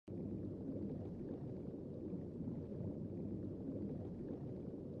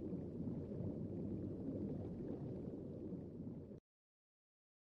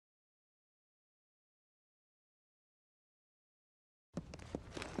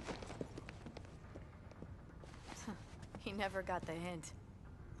He never got the hint.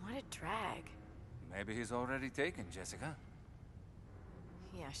 What a drag. Maybe he's already taken, Jessica.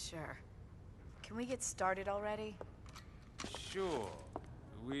 Yeah, sure. Can we get started already? Sure.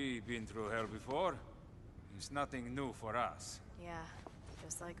 We've been through hell before. It's nothing new for us. Yeah,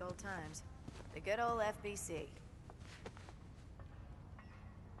 just like old times. The good old FBC.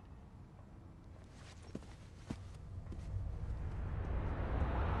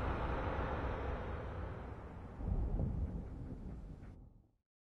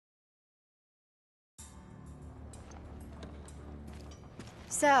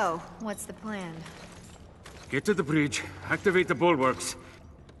 So, what's the plan? Get to the bridge, activate the bulwarks,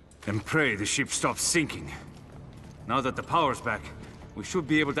 and pray the ship stops sinking. Now that the power's back, we should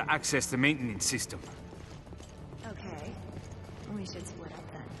be able to access the maintenance system. Okay. We should split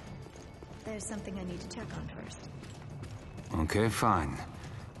up then. There's something I need to check on first. Okay, fine.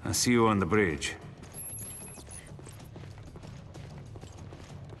 I'll see you on the bridge.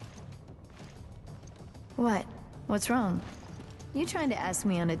 What? What's wrong? You trying to ask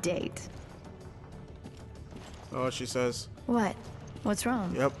me on a date? Oh, she says. What? What's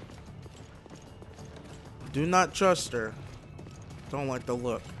wrong? Yep. Do not trust her. Don't like the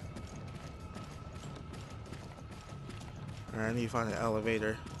look. Alright, I need to find an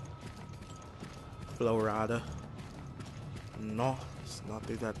elevator. Florida. No, it's not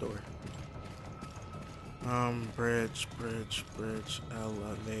through that door. Bridge,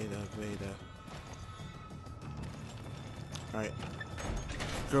 elevator. Alright.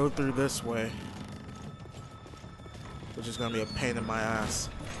 Go through this way. Which is gonna be a pain in my ass.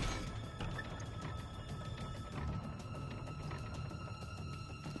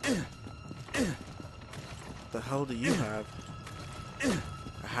 The hell do you have?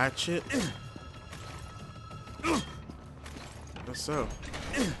 A hatchet? What's so?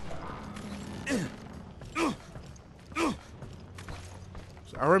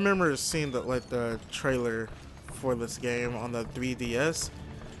 I remember seeing the trailer for this game on the 3DS.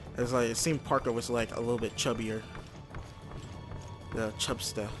 It's like it seemed Parker was like a little bit chubbier. The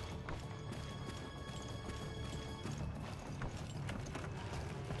chubster.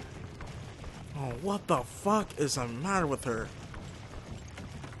 Oh, what the fuck is the matter with her?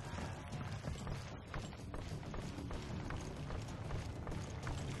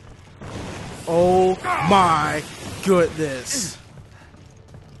 Oh my goodness.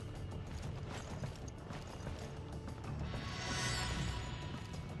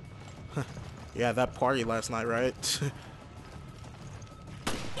 Yeah, that party last night, right?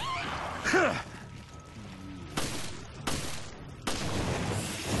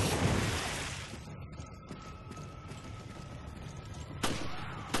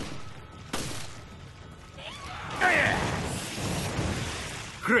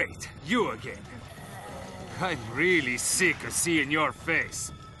 Great, you again. I'm really sick of seeing your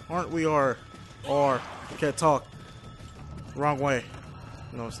face. Aren't we or can't talk. Wrong way.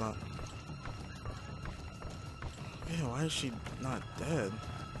 No, it's not. Yeah, why is she not dead?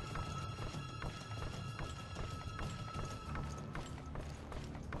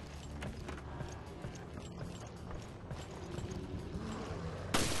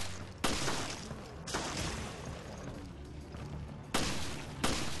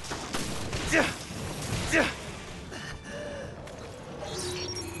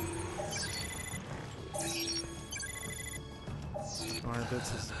 Alright,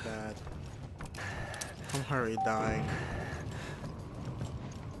 this is bad. I'm already dying.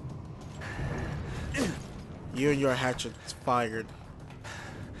 You and your hatchet's fired.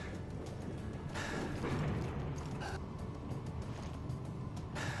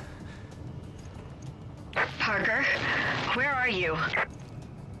 Parker, where are you?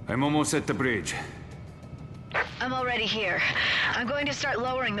 I'm almost at the bridge. I'm already here. I'm going to start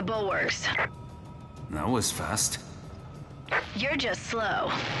lowering the bulwarks. That was fast. You're just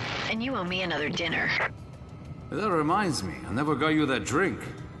slow, and you owe me another dinner. That reminds me, I never got you that drink.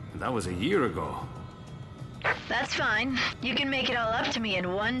 That was a year ago. That's fine. You can make it all up to me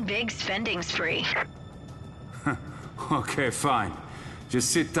in one big spending spree. Okay, fine.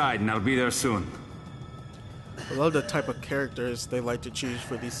 Just sit tight and I'll be there soon. I love the type of characters they like to choose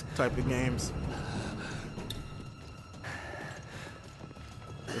for these type of games.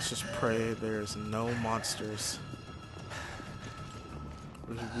 Let's just pray there's no monsters.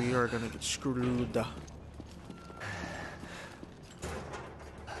 We are gonna get screwed.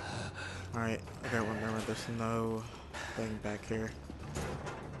 Alright, I gotta remember there's no thing back here.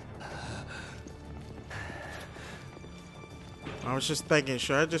 I was just thinking,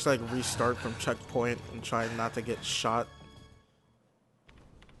 should I just like restart from checkpoint and try not to get shot?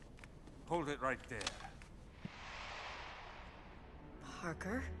 Hold it right there.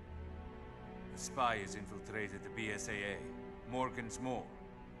 Parker? A spy has infiltrated the BSAA, Morgan's mole,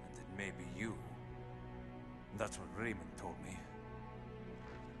 and it may be you. That's what Raymond told me.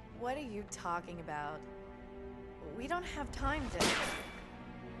 What are you talking about? We don't have time to...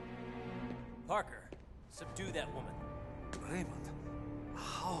 Parker, subdue that woman. Raymond?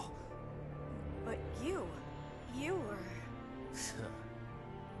 How? But you were...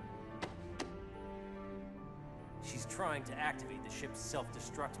 She's trying to activate the ship's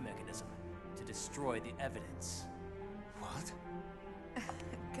self-destruct mechanism to destroy the evidence. What?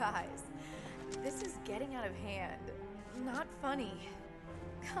 Guys, this is getting out of hand. Not funny.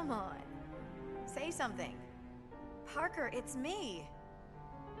 Come on. Say something. Parker, it's me.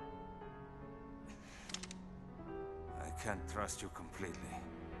 I can't trust you completely.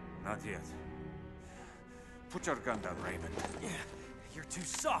 Not yet. Put your gun down, Raymond. Yeah, you're too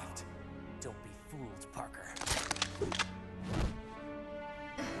soft. Don't be fooled, Parker.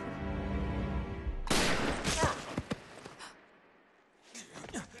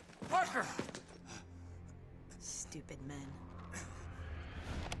 Parker! Stupid men.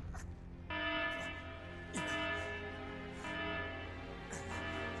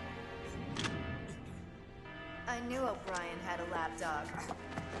 I knew O'Brien had a lapdog.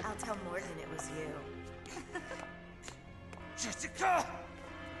 I'll tell Morgan it was you. Jessica!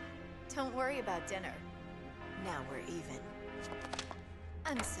 Don't worry about dinner. Now we're even.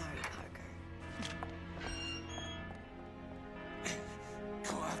 I'm sorry, Parker.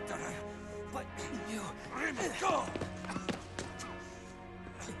 Go after her. But you... Raymond, go!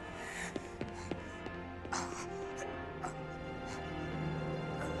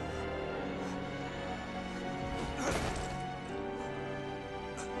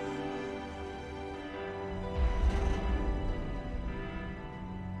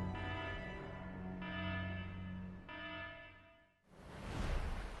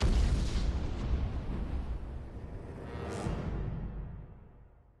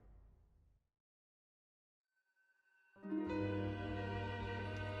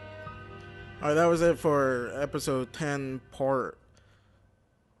 Alright, that was it for episode 10, part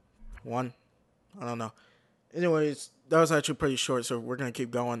 1. I don't know. Anyways, that was actually pretty short, so we're going to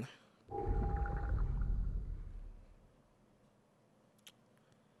keep going.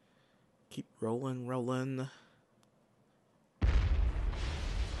 Keep rolling.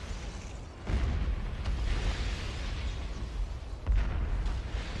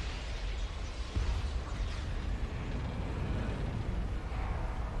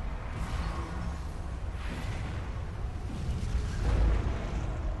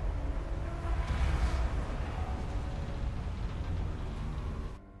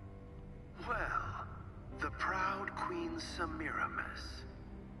 Semiramis.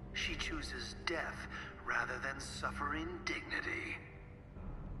 She chooses death rather than suffering dignity.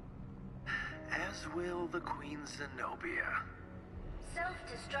 As will the Queen Zenobia.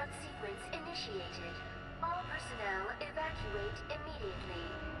 Self-destruct sequence initiated. All personnel evacuate immediately.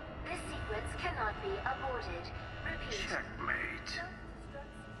 This sequence cannot be aborted. Repeat. Checkmate.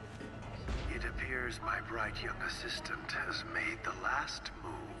 It appears my bright young assistant has made the last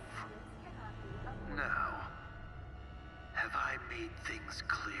move. Now, have I made things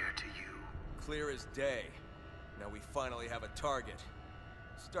clear to you? Clear as day. Now we finally have a target.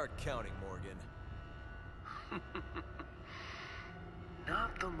 Start counting, Morgan.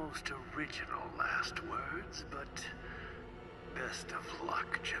 Not the most original last words, but best of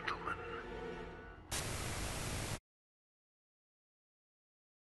luck, gentlemen.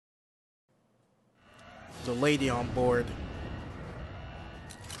 There's a lady on board.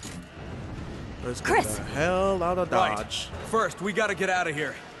 Let's get Chris! the hell out of Dodge. Right. First, we gotta get out of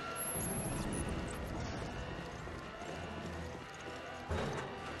here.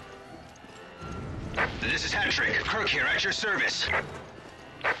 This is Patrick. Kirk here, at your service.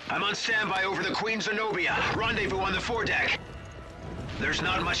 I'm on standby over the Queen Zenobia. Rendezvous on the foredeck. There's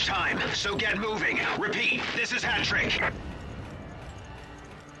not much time, so get moving. Repeat, this is Patrick.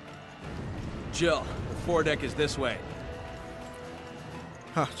 Jill, the foredeck is this way.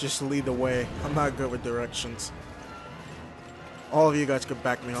 Huh, just lead the way. I'm not good with directions. All of you guys could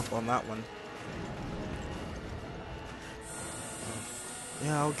back me up on that one.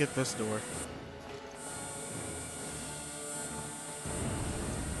 Yeah, I'll get this door.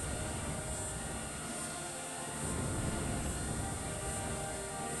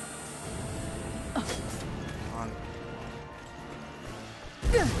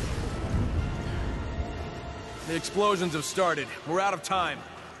 The explosions have started. We're out of time.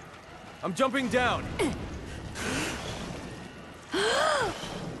 I'm jumping down.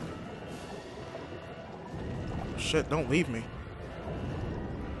 Shit, don't leave me.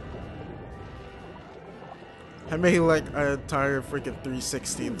 I made like an entire freaking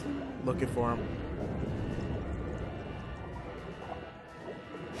 360 looking for him.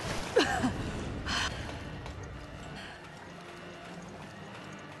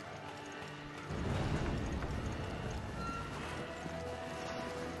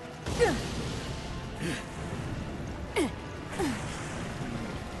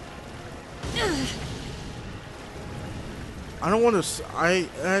 I don't want to. I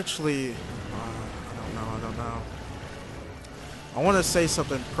actually. I don't know. I want to say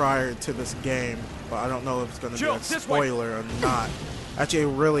something prior to this game, but I don't know if it's going to be a spoiler or not.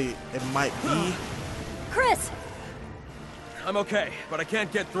 Actually, it might be. Chris! I'm okay, but I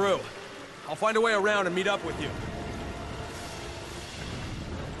can't get through. I'll find a way around and meet up with you.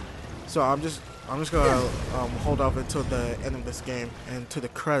 So I'm just gonna hold off until the end of this game, and to the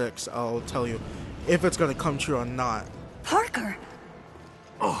credits I'll tell you if it's gonna come true or not. Parker!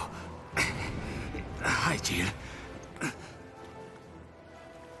 Oh. Hi, Jill.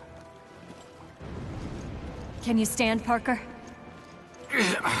 Can you stand, Parker?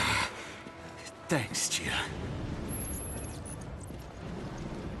 Thanks, Jill.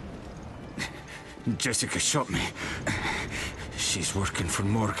 Jessica shot me. She's working for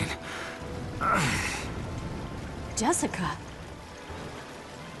Morgan. Jessica?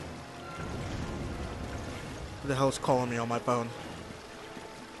 Who the hell's calling me on my phone?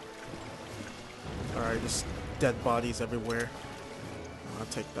 Alright, just dead bodies everywhere. I'll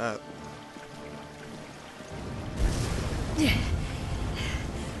take that.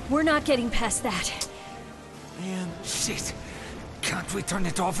 We're not getting past that. Man. Shit. Can't we turn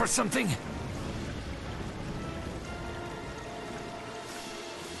it off or something?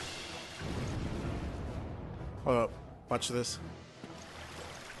 Hold up. Watch this.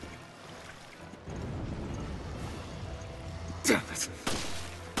 Damn it.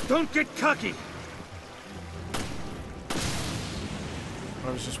 Don't get cocky! I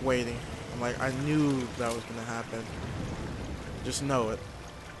was just waiting. I'm like, I knew that was gonna happen. Just know it.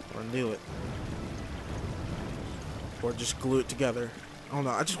 Or knew it. Or just glue it together. I don't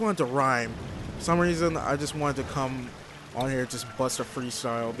know. I just wanted to rhyme. For some reason, I just wanted to come on here and just bust a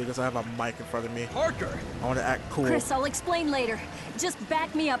freestyle because I have a mic in front of me. Parker! I want to act cool. Chris, I'll explain later. Just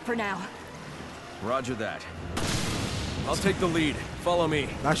back me up for now. Roger that. I'll take the lead. Follow me.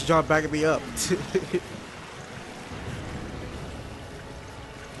 Nice job backing me up.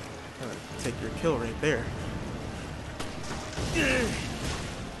 Take your kill right there.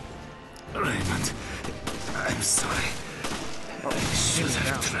 Raymond, I'm sorry. I should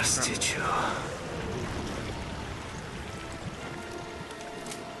have trusted you.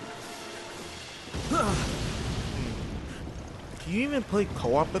 Can you even play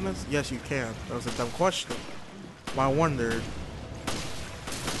co-op in this? Yes, you can. That was a dumb question. But I wondered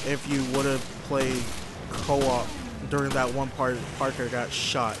if you would have played co-op during that one part Parker got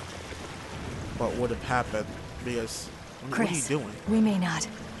shot. What would have happened? Because Chris, what are you doing? We may not.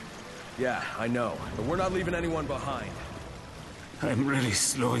 Yeah, I know, but we're not leaving anyone behind. I'm really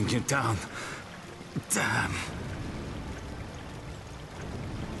slowing you down. Damn.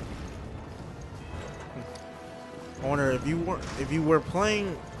 I wonder if you were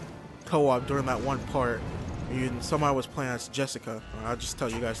playing co-op during that one part, and somebody was playing as Jessica. I'll just tell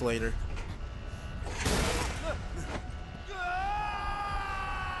you guys later.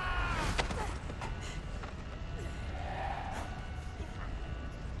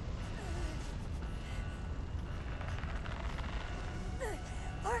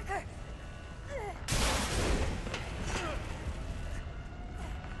 Parker!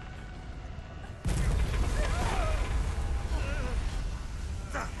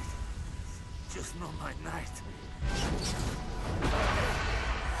 Just not my night.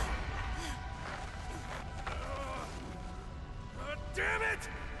 Damn it!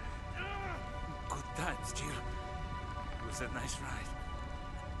 Good times, Jill. It was a nice ride.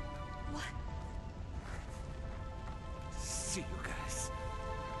 What? See you guys.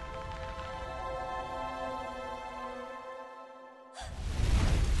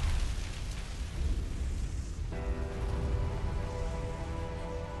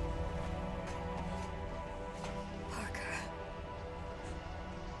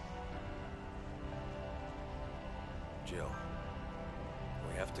 Jill,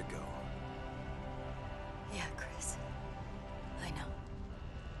 we have to go. Yeah, Chris. I know.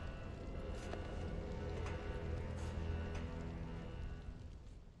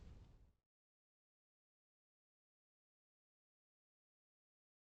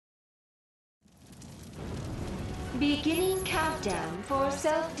 Beginning countdown for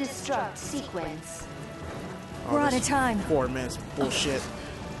self-destruct sequence. We're out of this time. 4 minutes bullshit.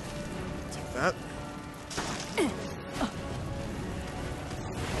 Take that.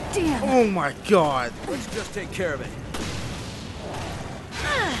 Damn. Oh my god. Let's just take care of it.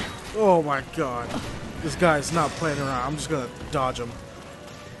 Oh my god. This guy's not playing around. I'm just gonna dodge him.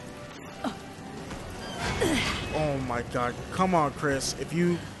 Oh my god. Come on, Chris. If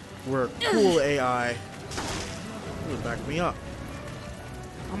you were cool AI, you would back me up.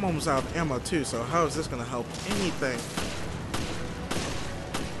 I'm almost out of ammo too, so how is this gonna help anything?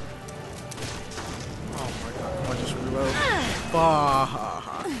 Oh my god. Come on, just reload.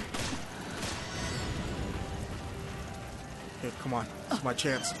 Okay, come on. This is my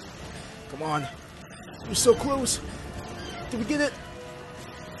chance. Come on. You're so close. Did we get it?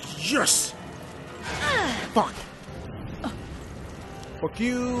 Yes! Fuck. Fuck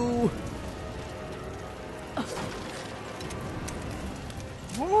you.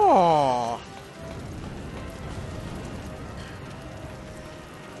 Oh.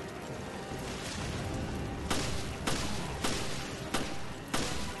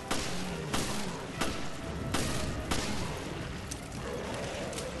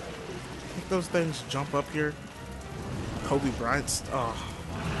 Think those things jump up here? Kobe Bryant's. Oh.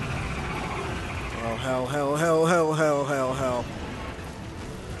 Oh, hell, hell, hell, hell, hell, hell, hell.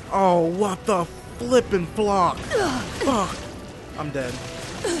 Oh, what the flippin' flock. Fuck. I'm dead.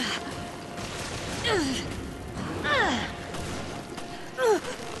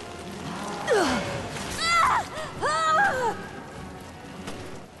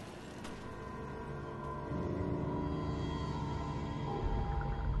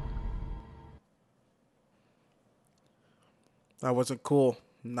 That wasn't cool.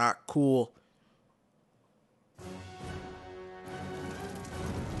 Not cool.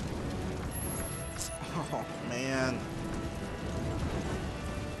 Oh, man.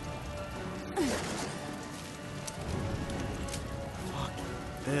 Fuck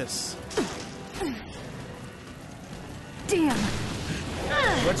this. Damn.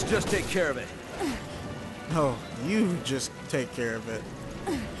 Let's just take care of it. No, you just take care of it.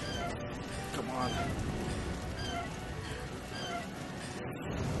 Come on.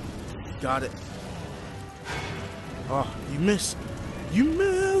 Got it. Oh, you missed. You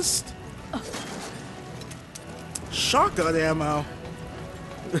missed. Shotgun ammo.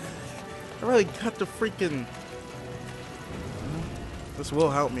 I really got the freaking. This will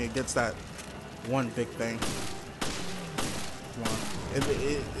help me against that one big thing. Come on.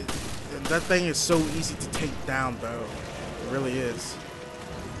 And that thing is so easy to take down, though. It really is.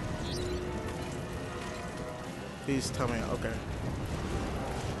 Please tell me. Okay.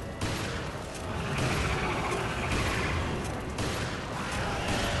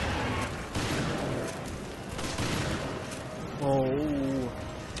 Oh.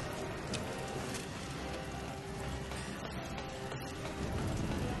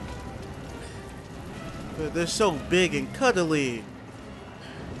 But they're so big and cuddly.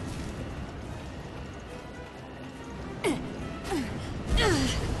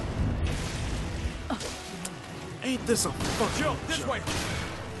 Ain't this a fucking Joe, this way.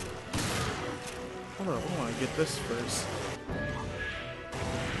 Hold on, I want to get this first.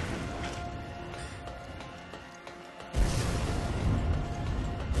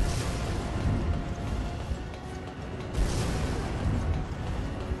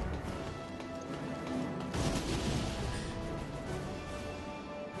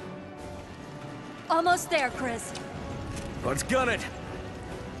 Almost there, Chris. Let's gun it.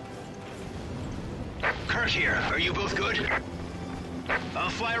 Kirk here. Are you both good? I'll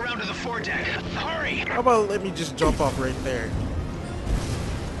fly around to the foredeck. Hurry! How about let me just jump off right there?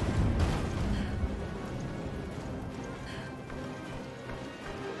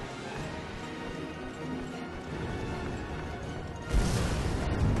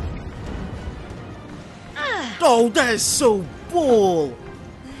 Oh, that is so bull!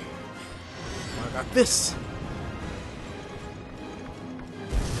 I got this.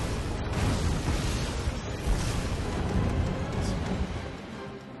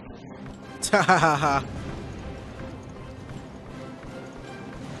 Ha ha ha ha.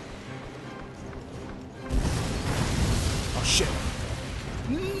 Oh shit.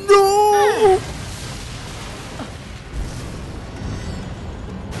 No!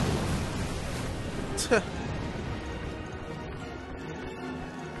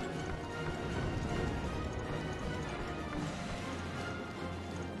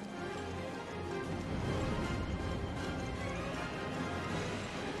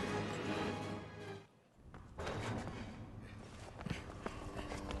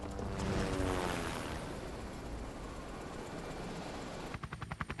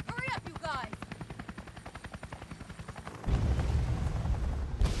 Hurry up, you guys!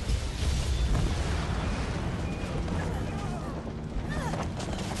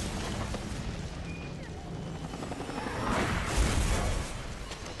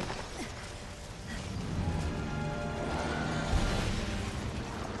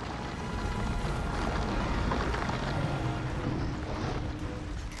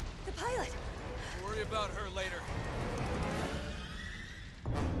 about her later.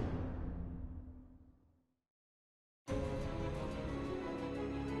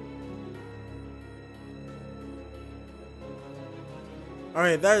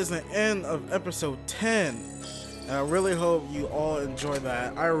 Alright, that is the end of episode 10. And I really hope you all enjoyed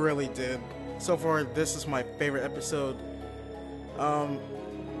that. I really did. So far, this is my favorite episode. I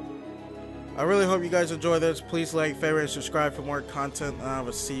really hope you guys enjoy this. Please like, favorite, and subscribe for more content. And I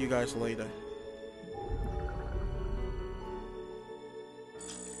will see you guys later.